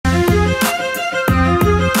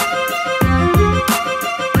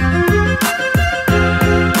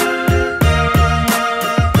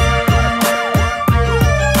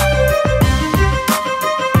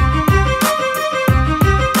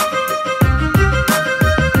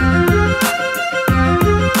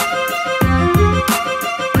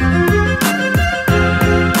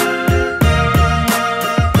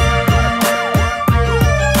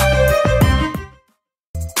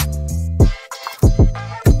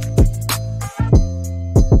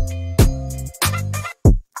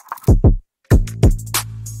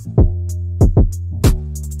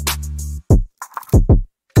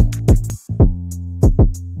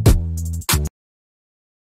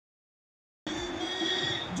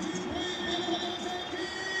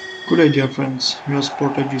Good day, dear friends. Your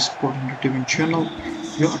Sport ID Sport Entertainment channel.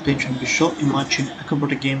 Your attention be shown imagine a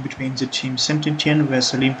computer game between the team Saint-Étienne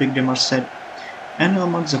vs Olympique de Marseille. And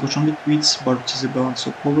among the zakochonli tweets, but it is about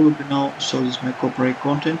so follow now, so this my corporate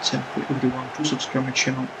content and for everyone to subscribe my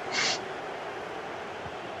channel.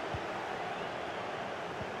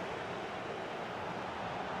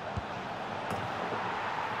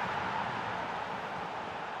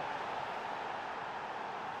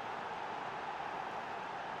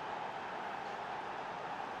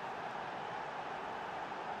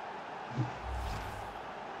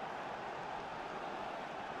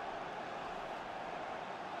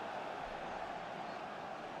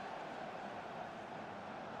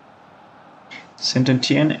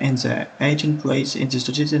 Saint-Étienne in the 18th place in the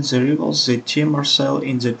statistics, the rivals the team Marseille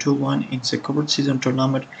in the 2-1 in the covered season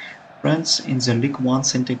tournament. France in the Ligue 1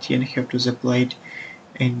 Saint-Étienne have to the played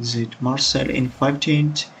in the Marseille in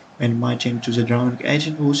 15th and marching to the drawing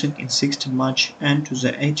 18 losing in 16 match and to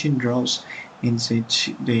the 18 draws in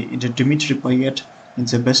the Dimitri Payet in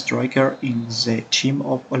the best striker in the team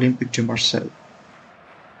of Olympique de Marseille.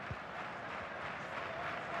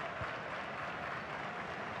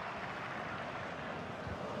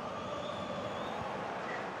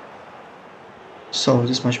 So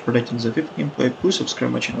this match predicting the 5th gameplay, please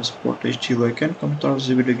subscribe my channel Sport HD, like and comment on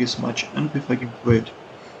the video this match and FIFA gameplay.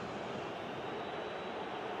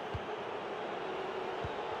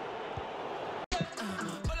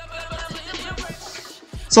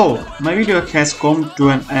 So my video has come to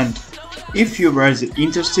an end. If you were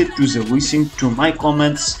interested to listen to my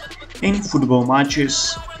comments in football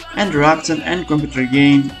matches and reaction and computer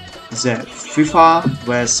game, the FIFA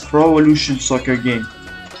vs Pro Evolution Soccer game.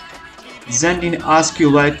 Then in ask you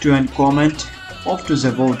like to and comment off to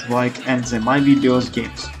the vote like and the my videos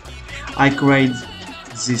games. I create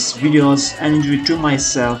these videos and enjoy to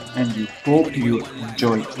myself and you hope you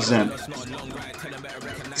enjoy them.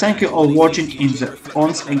 Thank you all watching in the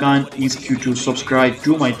once again ask you to subscribe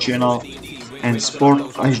to my channel and Sport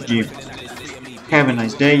HD. Have a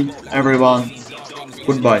nice day everyone.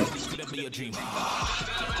 Goodbye.